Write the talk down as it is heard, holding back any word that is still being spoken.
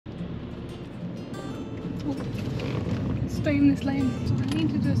Stay in this lane.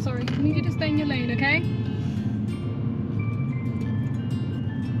 Sorry, I need you to stay in your lane, okay?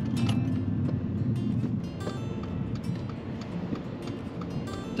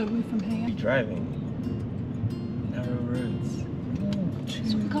 Don't move from here. Be driving. Narrow roads.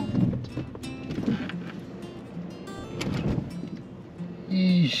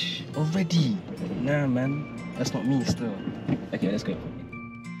 Yeesh, already. Nah, man. That's not me still. Okay, let's go.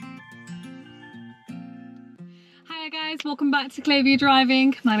 Hi guys, welcome back to Clearview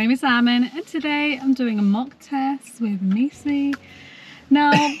Driving. My name is Amin and today I'm doing a mock test with Imisi.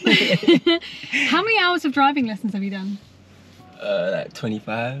 Now, how many hours of driving lessons have you done? Like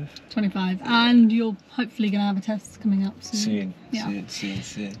 25. 25. And you're hopefully going to have a test coming up soon.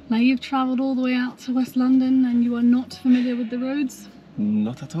 Soon. Now you've travelled all the way out to West London and you are not familiar with the roads?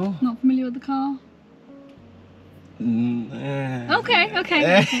 Not at all. Not familiar with the car? Okay.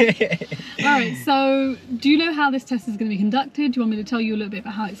 Alright, so do you know how this test is going to be conducted? Do you want me to tell you a little bit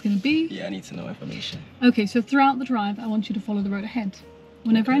about how it's going to be? Yeah, I need to know information. Okay, so throughout the drive, I want you to follow the road ahead.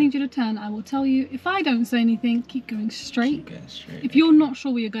 Whenever I need you to turn, I will tell you. If I don't say anything, keep going straight. If you're not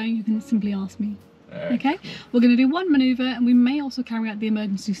sure where you're going, you can simply ask me. Okay? Cool. We're going to do one manoeuvre and we may also carry out the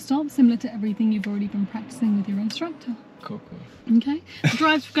emergency stop, similar to everything you've already been practicing with your instructor. Cool. Okay? The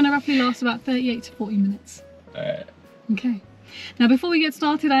drive's going to roughly last about 38 to 40 minutes. Alright. Okay. Now, before we get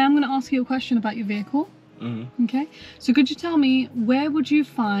started, I am going to ask you a question about your vehicle. Okay? So could you tell me, where would you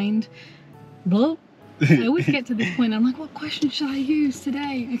find... Blah? I always get to this point, I'm like, what question should I use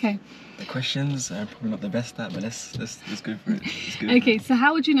today? Okay. The questions are probably not the best at, but let's go for it. Okay, so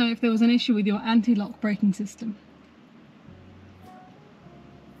how would you know if there was an issue with your anti-lock braking system?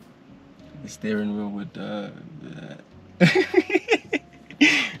 The steering wheel would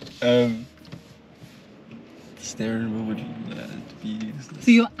steering wheel would be... So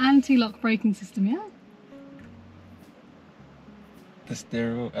your anti-lock braking system, yeah? The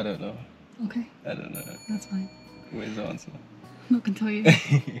steering wheel? I don't know. Okay. I don't know. That's fine. What is the answer? I'm not going to tell you.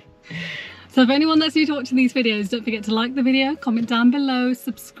 So for anyone that's new to watching these videos, don't forget to like the video, comment down below,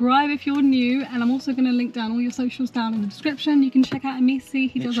 subscribe if you're new, and I'm also going to link down all your socials down in the description. You can check out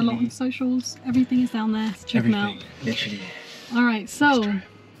Imisi. He does a lot of socials. Everything is down there, so check him out. Literally. Alright, so...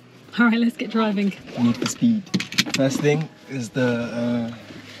 Alright, let's get driving. Need for speed. First thing is the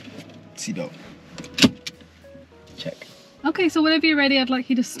seatbelt. Check. Okay, so whenever you're ready, I'd like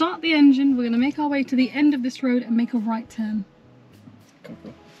you to start the engine. We're going to make our way to the end of this road and make a right turn. Cool.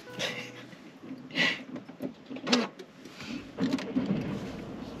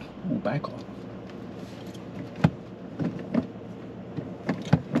 Ooh, back on.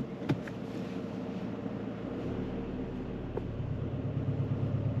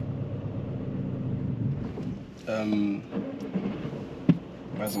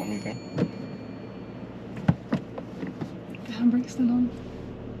 Why is it not moving? The handbrake's still on.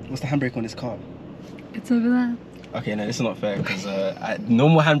 What's the handbrake on this car? It's over there. Okay, no, this is not fair because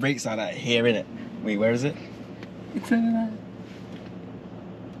normal handbrakes are like here, innit? Wait, where is it? It's over there.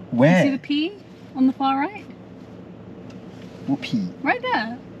 Where? You see the P on the far right? What P? Right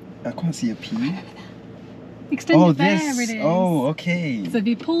there. I can't see a P. Right over there. Extend it, there it is. Oh, okay. So if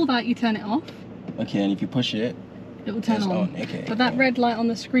you pull that, you turn it off. Okay, and if you push it, it will turn on. Okay. But that red light on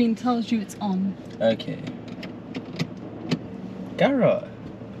the screen tells you it's on. Okay. Gara.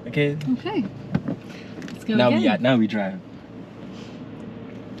 Okay. Okay. Let's go now again. Now we drive.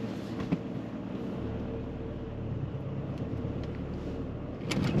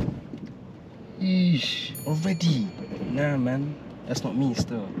 Yeesh, already. Nah, man. That's not me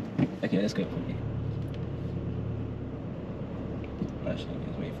still. Okay, let's go. Actually,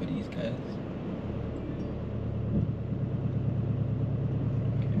 let's wait for these guys.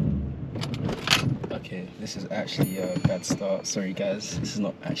 Okay, this is actually a bad start. Sorry guys, this is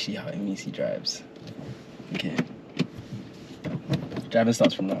not actually how Imisi drives. Okay. Driving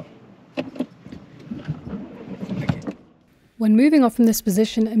starts from now. Okay. When moving off from this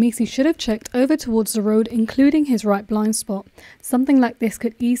position, Imisi should have checked over towards the road, including his right blind spot. Something like this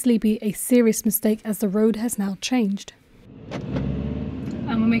could easily be a serious mistake as the road has now changed.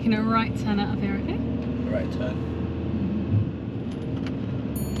 And we're making a right turn out of here, okay? Right turn.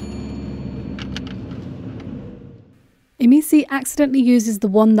 Imisi accidentally uses the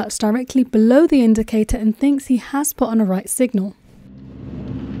one that's directly below the indicator and thinks he has put on a right signal.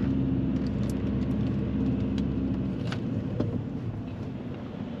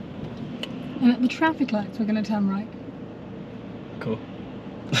 And at the traffic lights, we're going to turn right. Cool.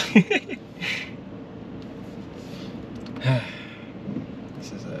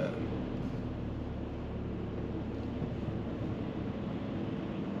 This is a...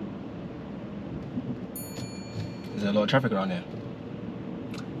 Is there a lot of traffic around here?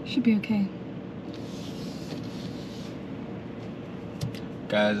 Should be okay.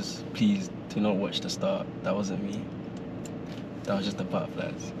 Guys, please do not watch the start. That wasn't me. That was just the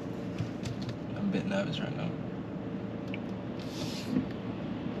butterflies. I'm a bit nervous right now.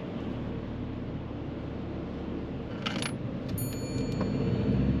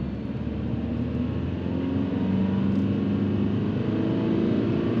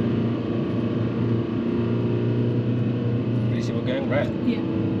 You see we're going right? Yeah.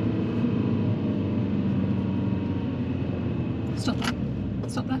 Stop that.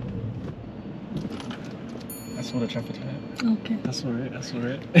 Stop that. That's all the traffic light. Okay. That's alright, that's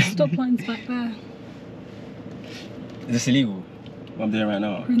alright. Stop line's back there. Is this illegal? What I'm doing right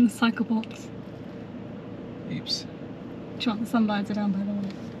now? We're in the cycle box. Oops. Do you want the sunlights are down by the way?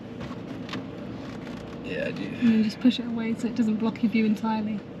 Yeah, I do. And then just push it away so it doesn't block your view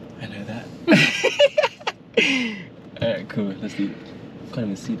entirely. I know that. Alright, cool. Let's do it. Can't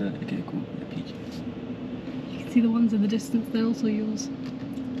even see the. Okay, cool. The peach. You can see the ones in the distance, they're also yours.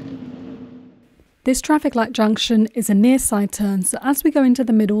 This traffic light junction is a near side turn, so as we go into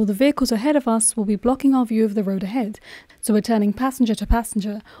the middle, the vehicles ahead of us will be blocking our view of the road ahead. So we're turning passenger to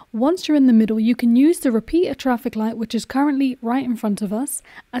passenger. Once you're in the middle, you can use the repeater traffic light, which is currently right in front of us.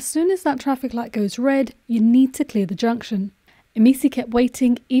 As soon as that traffic light goes red, you need to clear the junction. Imisi kept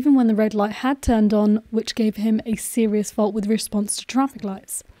waiting even when the red light had turned on, which gave him a serious fault with response to traffic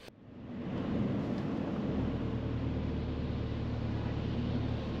lights.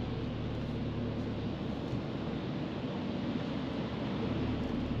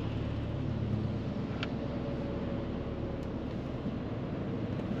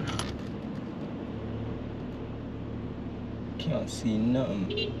 Can't see nothing.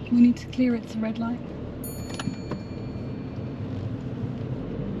 We need to clear it to red light.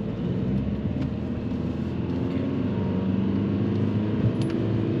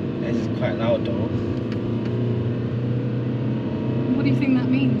 This is quite loud though. What do you think that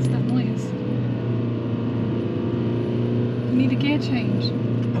means, that noise? You need a gear change.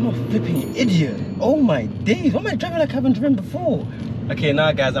 I'm a flipping idiot. Oh my days. Why am I driving like I haven't driven before? Okay,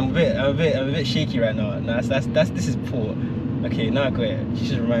 now guys, I'm a bit shaky right now. Nah, this is poor. Okay, now I got it. She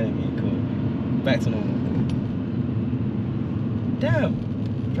just reminded me. Cool. Back to normal. Damn.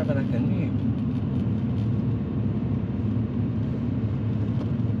 I'm driving like a noob.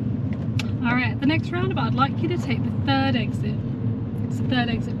 Alright, the next roundabout, I'd like you to take the third exit. It's the third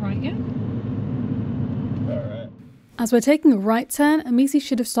exit right, yeah? Alright. As we're taking a right turn, Imisi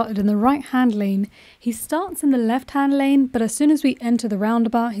should have started in the right-hand lane. He starts in the left-hand lane, but as soon as we enter the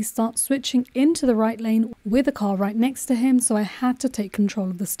roundabout, he starts switching into the right lane with a car right next to him, so I had to take control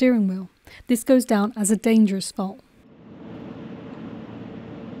of the steering wheel. This goes down as a dangerous fault.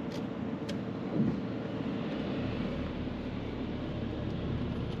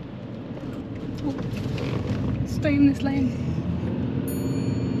 Oh. Stay in this lane.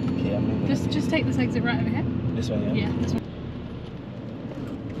 Okay, I'm moving. Just take this exit right over here. This one, yeah? Yeah, this one.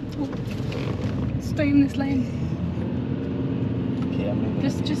 Oh. Stay in this lane. Okay, I'm moving.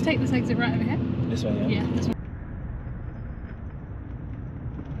 Just take this exit right over here. This one, yeah? Yeah, this one.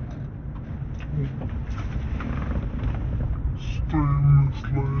 Stay in this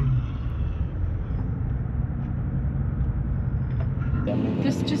lane. Yeah, I'm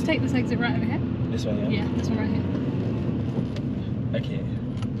moving. Just take this exit right over here. This one, yeah? Yeah, this one right here. Okay.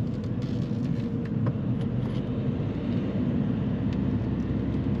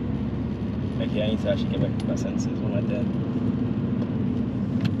 Okay, I need to actually get back to my senses. What am I doing?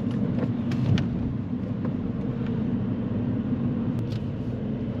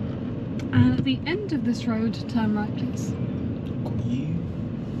 And at the end of this road, turn right, please. Got you.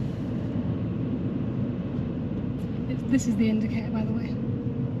 This is the indicator, by the way.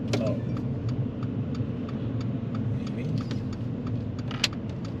 Oh.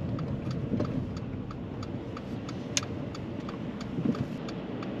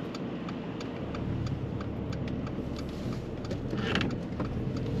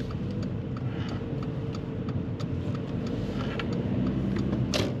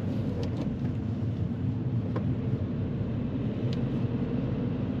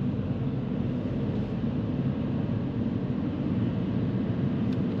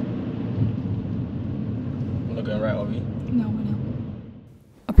 We're not going right, are we? No, we're not.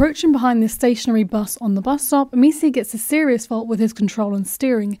 Approaching behind this stationary bus on the bus stop, Imisi gets a serious fault with his control and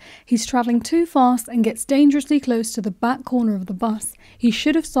steering. He's travelling too fast and gets dangerously close to the back corner of the bus. He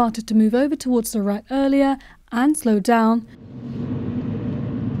should have started to move over towards the right earlier and slowed down.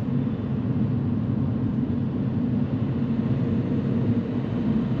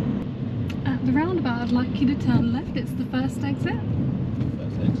 At the roundabout, I'd I'd like you to turn left. It's the first exit.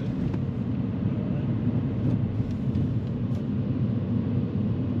 First exit.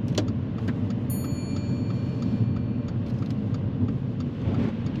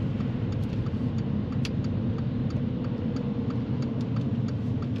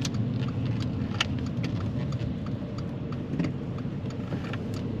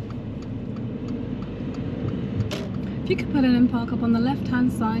 If you could pull in and park up on the left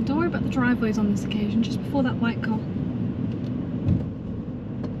hand side, don't worry about the driveways on this occasion, just before that white car.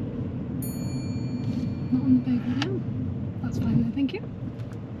 Not on the pavement now. That's fine though, thank you.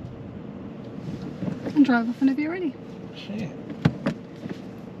 And drive off whenever you're ready. Shit.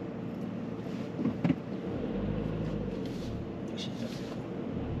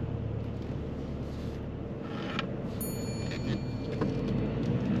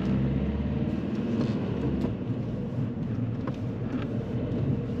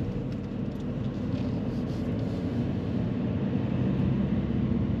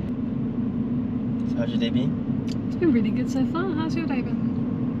 How's your day been? It's been really good so far. How's your day been?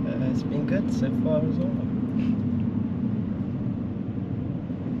 It's been good so far as well.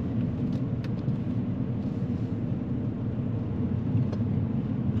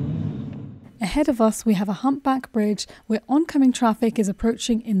 Ahead of us we have a humpback bridge where oncoming traffic is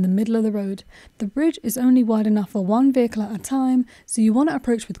approaching in the middle of the road. The bridge is only wide enough for one vehicle at a time, so you want to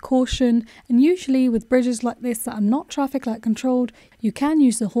approach with caution, and usually with bridges like this that are not traffic light controlled, you can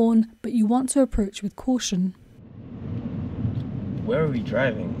use the horn, but you want to approach with caution. Where are we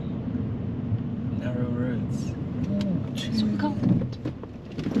driving? Narrow roads. Ooh, So we got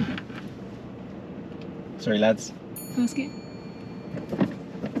sorry lads. first gear.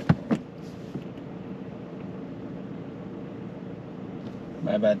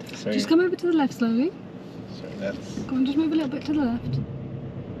 My bad. Sorry. Just come over to the left slowly. Sorry lads. Go on, just move a little bit to the left.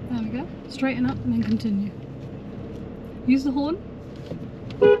 There we go. Straighten up and then continue. Use the horn.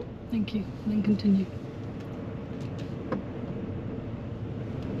 Thank you. And then continue.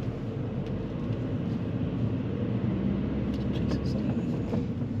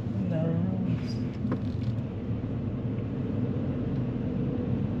 Narrow roads.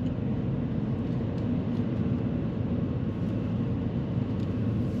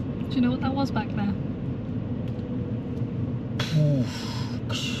 Do you know what that was back there?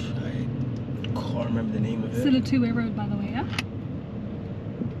 I can't remember the name of it. Still a two-way road, by the way, yeah?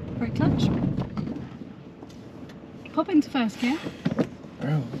 Brake touch. Pop into first gear.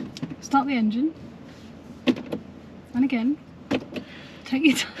 Bro. Start the engine. And again. Take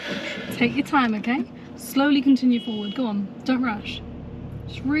your time, okay? Slowly continue forward. Go on. Don't rush.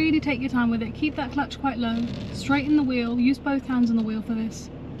 Just really take your time with it. Keep that clutch quite low. Straighten the wheel. Use both hands on the wheel for this.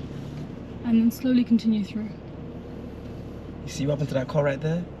 And then slowly continue through. You see what happened to that car right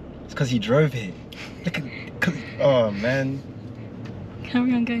there? It's because he drove it. Look at, oh man.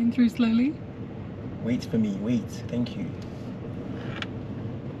 Carry on going through slowly. Wait for me, wait. Thank you.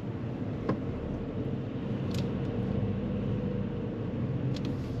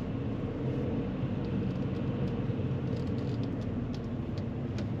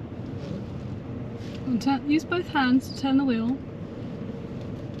 Use both hands to turn the wheel.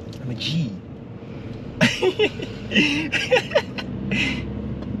 I'm a G.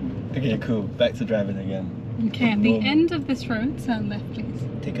 Okay, cool. Back to driving again. Okay, at the end of this road, turn left, please.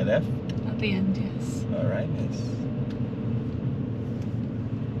 Take a left? At the end, yes. Alright, miss.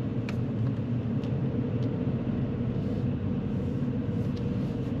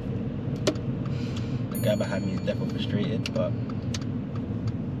 The guy behind me is definitely frustrated, but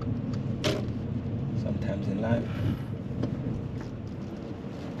sometimes in life.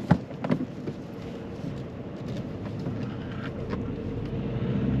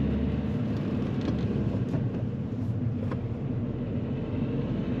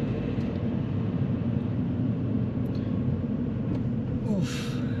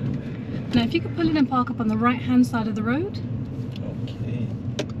 Now if you could pull in and park up on the right hand side of the road. Okay.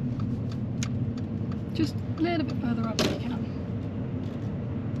 Just a little bit further up if you can.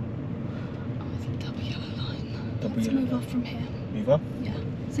 Oh, it's a double yellow line. Let's move off from here. Move up? Yeah.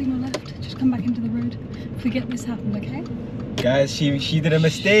 Signal left. Just come back into the road. Forget this happened, okay? Guys, she did a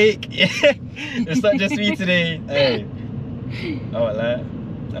mistake. It's not just me today. Hey. Oh, I lied.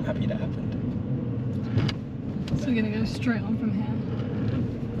 I'm happy that happened. So we're gonna go straight on from here.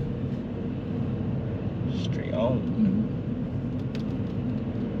 Straight on.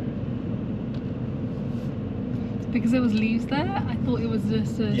 Because there was leaves there, I thought it was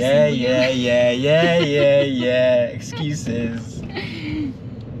just a yeah. Excuses.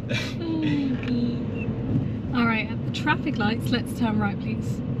 Alright, at the traffic lights, let's turn right,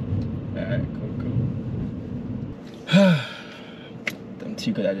 please. Alright, cool. I'm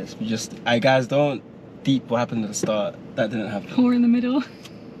too good at this. Guys, don't deep what happened at the start. That didn't happen. Or in the middle.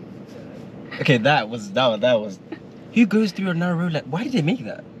 Okay, that was. Who goes through a narrow road like? Why did they make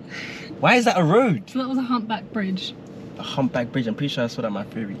that? Why is that a road? So that was a humpback bridge. A humpback bridge. I'm pretty sure I saw that in my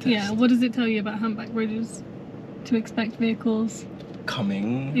theory test. Yeah. What does it tell you about humpback bridges? To expect vehicles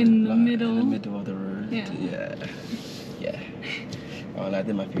coming in the middle of the road. Yeah. Oh, I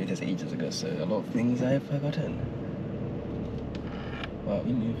did my theory test ages ago, so a lot of things I've forgotten. Well,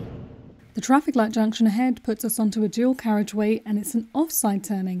 we move. The traffic light junction ahead puts us onto a dual carriageway, and it's an offside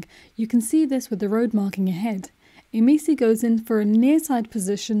turning. You can see this with the road marking ahead. Imisi goes in for a near side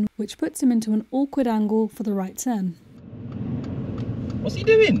position, which puts him into an awkward angle for the right turn. What's he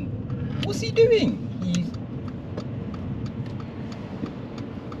doing? What's he doing?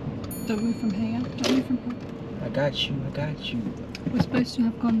 Don't move from here, don't move from here. I got you. We're supposed to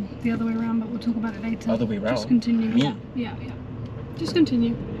have gone the other way around, but we'll talk about it later. Other way around? Just continue. Me? Yeah. Just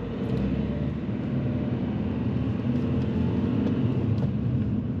continue.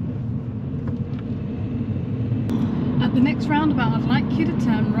 At the next roundabout, I'd like you to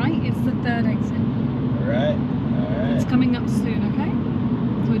turn right. It's the third exit. Alright. It's coming up soon, okay?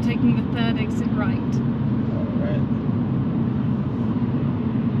 So we're taking the third exit right. Alright.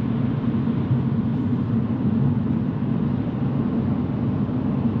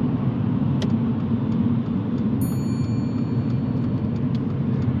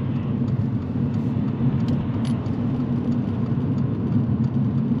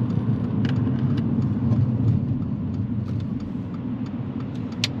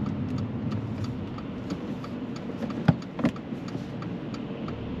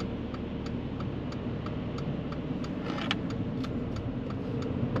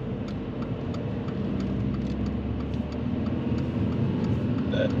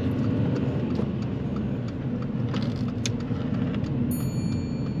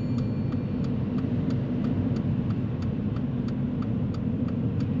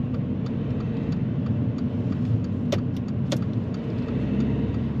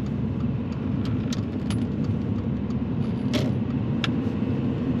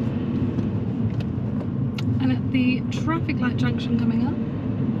 And at the traffic light junction coming up,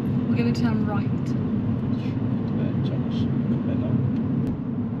 we're going to turn right.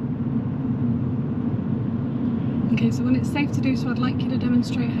 Okay, so when it's safe to do so, I'd like you to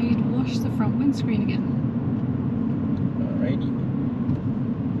demonstrate how you'd wash the front windscreen again. Alrighty.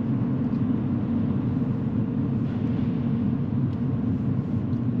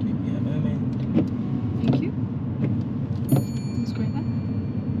 Give me a moment. Thank you. That's great there.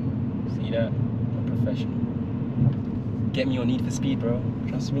 See that? I'm a professional. Get me on Need for Speed, bro.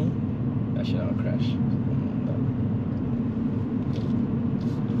 Trust me. That shit I'll crash.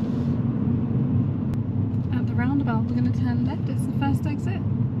 At the roundabout, we're going to turn left. It's the first exit.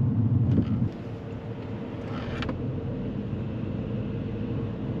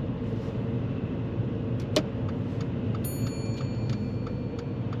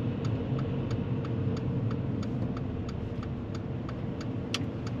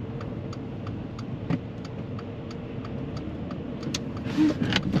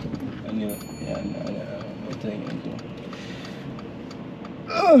 I knew it. Yeah, I know. I'm doing it.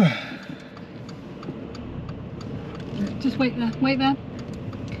 Ugh. Just wait there. Wait there.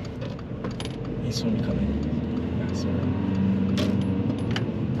 He saw me coming. That's alright.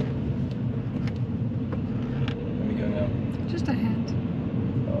 Where are we going now? Just ahead.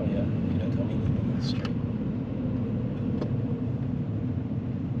 Oh yeah, you don't tell me anything. That's straight.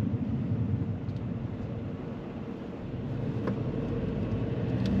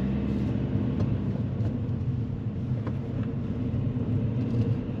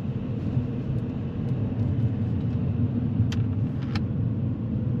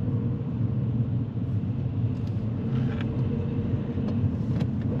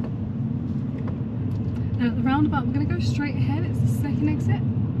 Now at the roundabout, we're going to go straight ahead. It's the second exit.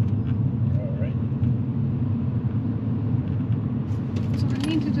 Alright. So what I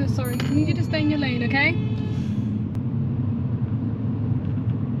need to do, sorry, I need you to stay in your lane, okay?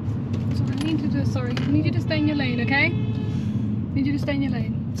 So what I need to do, sorry, I need you to stay in your lane, okay? Need you to stay in your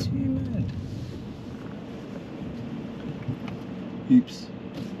lane. Too mad. Oops.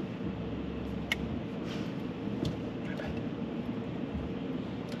 My bad.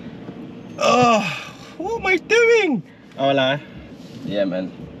 Oh, what am I doing? Oh, lie. Yeah,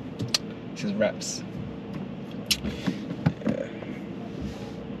 man. This is raps. Yeah.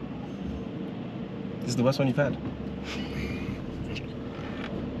 This is the worst one you've had.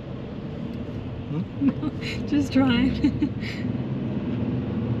 Just drive.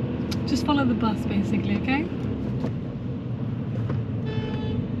 Just follow the bus, basically, okay?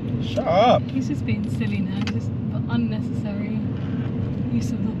 Shut up. He's just being silly now. Just unnecessary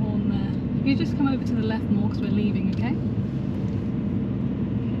use of the horn there. You just come over to the left more because we're leaving, okay?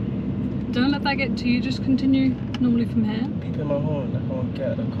 Don't let that get to you. Just continue normally from here. Beeping my horn. I can't get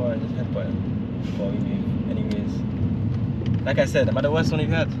out of the car and just headbutt before we move. Anyways, like I said, am I the worst one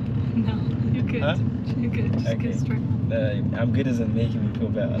you've had? No, you're good. Huh? You're good. Just Okay. go straight on. I'm good isn't making me feel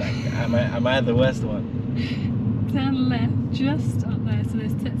better. Like, am I the worst one? Turn left, just up there. So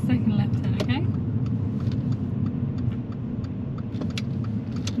there's second left turn, okay?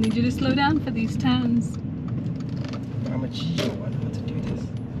 Need you to slow down for these turns. I'm a Gio. I know how to do this.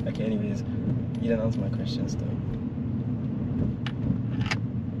 Okay, anyways, you didn't answer my questions though.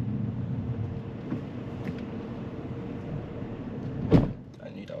 I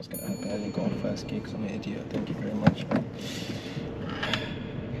knew that was gonna happen. I didn't go on first gear because I'm an idiot. Thank you very much.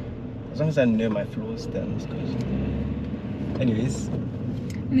 As long as I know my flaws, then it's good. Anyways.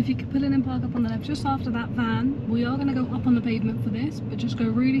 And if you could pull in and park up on the left just after that van, we are going to go up on the pavement for this, but just go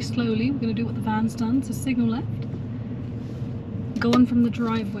really slowly. We're going to do what the van's done, so signal left. Go on from the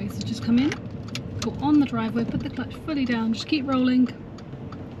driveway, so just come in, go on the driveway, put the clutch fully down, just keep rolling,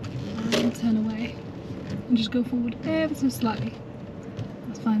 and turn away. And just go forward ever so slightly.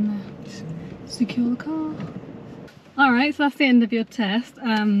 That's fine there. Secure the car. Alright, so that's the end of your test.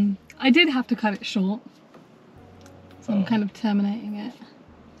 I did have to cut it short, so I'm kind of terminating it.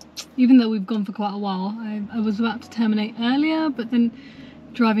 Even though we've gone for quite a while, I was about to terminate earlier, but then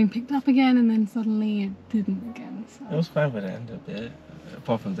driving picked up again, and then suddenly it didn't again. So. It was fine for the end of it,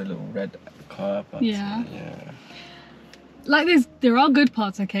 apart from the little red car. But, yeah. Yeah. Like there are good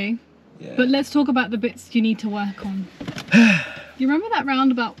parts, okay? Yeah. But let's talk about the bits you need to work on. You remember that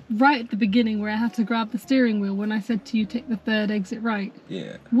roundabout right at the beginning where I had to grab the steering wheel when I said to you take the third exit right?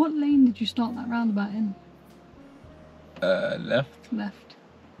 Yeah. What lane did you start that roundabout in? Left. Left.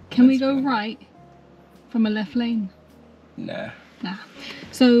 Can we Let's go go. right from a left lane? Nah. Nah.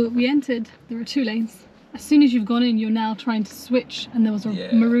 So we entered, there are 2 lanes. As soon as you've gone in, you're now trying to switch, and there was a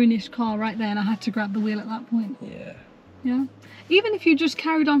maroonish car right there, and I had to grab the wheel at that point. Yeah. Yeah. Even if you just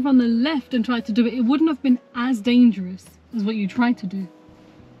carried on from the left and tried to do it, it wouldn't have been as dangerous as what you tried to do.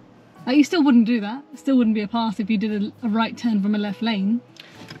 Like, you still wouldn't do that. It still wouldn't be a pass if you did a right turn from a left lane.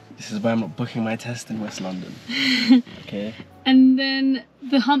 This is why I'm not booking my test in West London. Okay. And then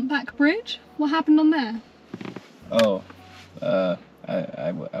the Humpback Bridge, what happened on there? Oh, I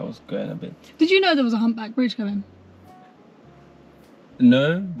was going a bit. Did you know there was a Humpback Bridge coming?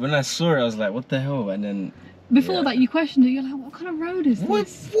 No, when I saw it, I was like, what the hell? And then Before that, you questioned it. You're like, what kind of road is this?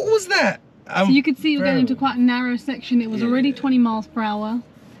 What was that? So you could see you were going into quite a narrow section. It was already 20 miles per hour.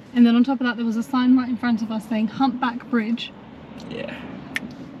 And then on top of that, there was a sign right in front of us saying Humpback Bridge. Yeah.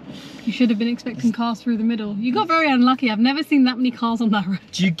 You should have been expecting cars through the middle. You got very unlucky. I've never seen that many cars on that road.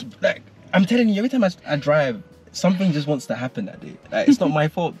 Do you, like, I'm telling you, every time I drive, something just wants to happen that day. Like, it's not my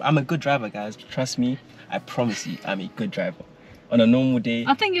fault. I'm a good driver, guys. Trust me. I promise you, I'm a good driver. On a normal day.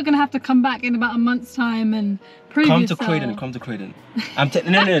 I think you're going to have to come back in about a month's time and prove yourself. Come to Croydon.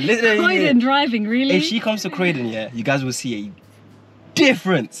 No, listen. Croydon driving, really? If she comes to Croydon, yeah, you guys will see a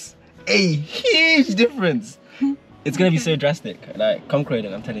difference. A huge difference. It's going to be so drastic. Like, come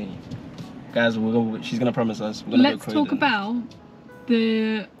Croydon, I'm telling you. Guys, she's going to promise us. We're gonna Let's go talk about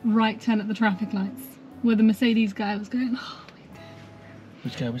the right turn at the traffic lights, where the Mercedes guy was going, oh my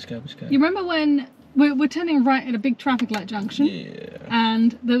God. Which guy? You remember when we're turning right at a big traffic light junction? Yeah.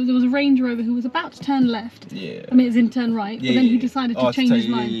 And there was a Range Rover who was about to turn left. Yeah. I mean, it's in turn right, but then he decided to change his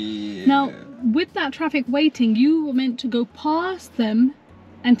mind. Yeah. Now, with that traffic waiting, you were meant to go past them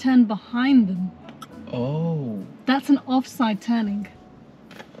and turn behind them. Oh. That's an offside turning.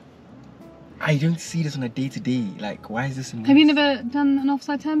 I don't see this on a day-to-day. Like, why is this in Have you never done an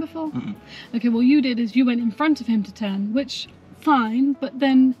offside turn before? Mm-mm. Okay, well, you did is you went in front of him to turn, which, fine, but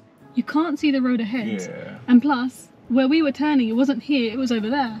then you can't see the road ahead. Yeah. And plus, where we were turning, it wasn't here, it was over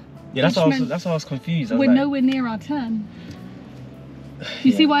there. Yeah, that's why I was confused. I was We're like, nowhere near our turn.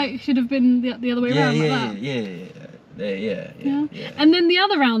 You see why it should have been the other way around like that? Yeah. And then the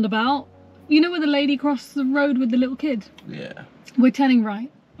other roundabout, you know where the lady crossed the road with the little kid? Yeah. We're turning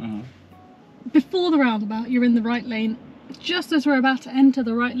right. Mm-hmm. Before the roundabout, you're in the right lane. Just as we're about to enter,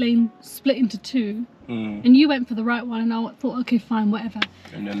 the right lane split into 2. Mm. And you went for the right one, and I thought, okay, fine, whatever.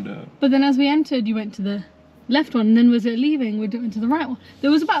 And then But then as we entered, you went to the left one, and then was it leaving? We went to the right one. There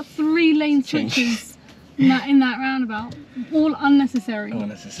was about 3 lane switches in that roundabout, all unnecessary.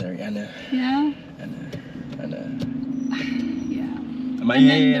 Unnecessary, I know. Yeah. I know. Yeah. And And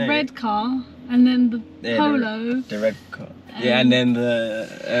then the red car, and then the Polo. The red car. Yeah, and then the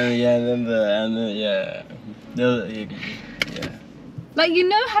Like, you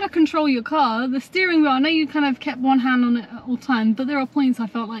know how to control your car. The steering wheel, I know you kind of kept one hand on it at all times, but there are points I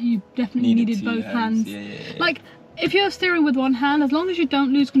felt like you definitely needed both hands. Yeah. Like, if you're steering with one hand, as long as you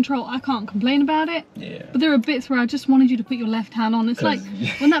don't lose control, I can't complain about it. Yeah. But there are bits where I just wanted you to put your left hand on. It's like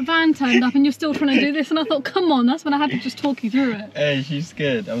when that van turned up and you're still trying to do this, and I thought, come on, that's when I had to just talk you through it. Hey, she's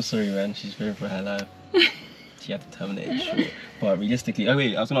scared. I'm sorry, man. She's fearing for her life. She had to terminate it short. But realistically, oh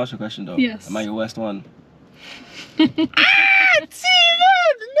wait, I was gonna ask you a question though. Yes. Am I your worst one? T-Man!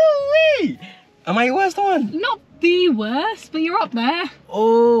 No way! Am I your worst one? Not the worst, but you're up there.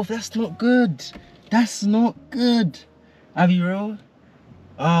 Oh, that's not good. That's not good. I'll be real.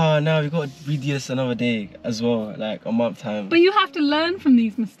 Oh, no, we got to redo this another day as well, like a month time. But you have to learn from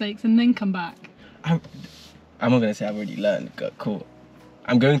these mistakes and then come back. I'm not going to say I've already learned. Cool.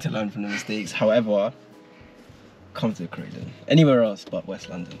 I'm going to learn from the mistakes. However, come to Croydon. Anywhere else but West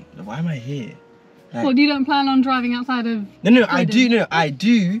London. Why am I here? Like, What, you don't plan on driving outside of No, Croydon? I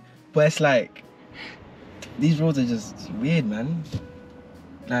do, but it's like, these roads are just weird, man.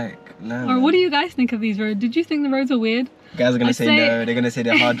 Like, nah. Or what do you guys think of these roads? Did you think the roads are weird? Guys are going to say no, they're going to say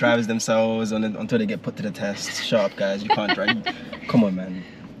they're hard drivers themselves until they get put to the test. Shut up, guys, you can't drive. Come on, man.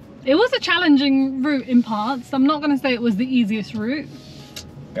 It was a challenging route in parts. I'm not going to say it was the easiest route.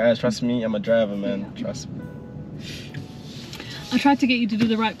 Guys, trust me, I'm a driver, man. Trust me. I tried to get you to do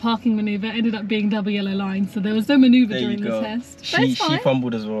the right parking maneuver, ended up being double yellow line, so there was no maneuver during the test. She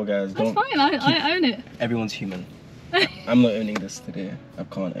fumbled as well, guys. That's fine, I own it. Everyone's human. I'm not owning this today. I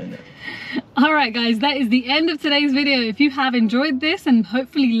can't own it. Alright guys, that is the end of today's video. If you have enjoyed this and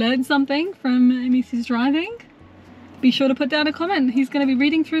hopefully learned something from Imisi's driving, be sure to put down a comment. He's going to be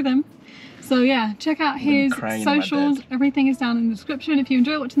reading through them. So yeah, check out his socials. Everything is down in the description. If you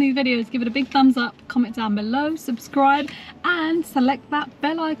enjoy watching these videos, give it a big thumbs up, comment down below, subscribe, and select that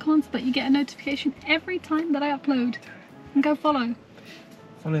bell icon so that you get a notification every time that I upload. And go follow.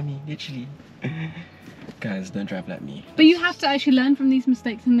 Follow me, literally. Guys, don't drive like me. But you have to actually learn from these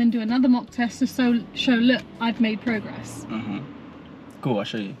mistakes and then do another mock test to show, look, I've made progress. Cool, I'll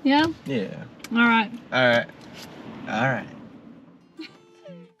show you. Yeah? Yeah. Alright. Alright. Alright.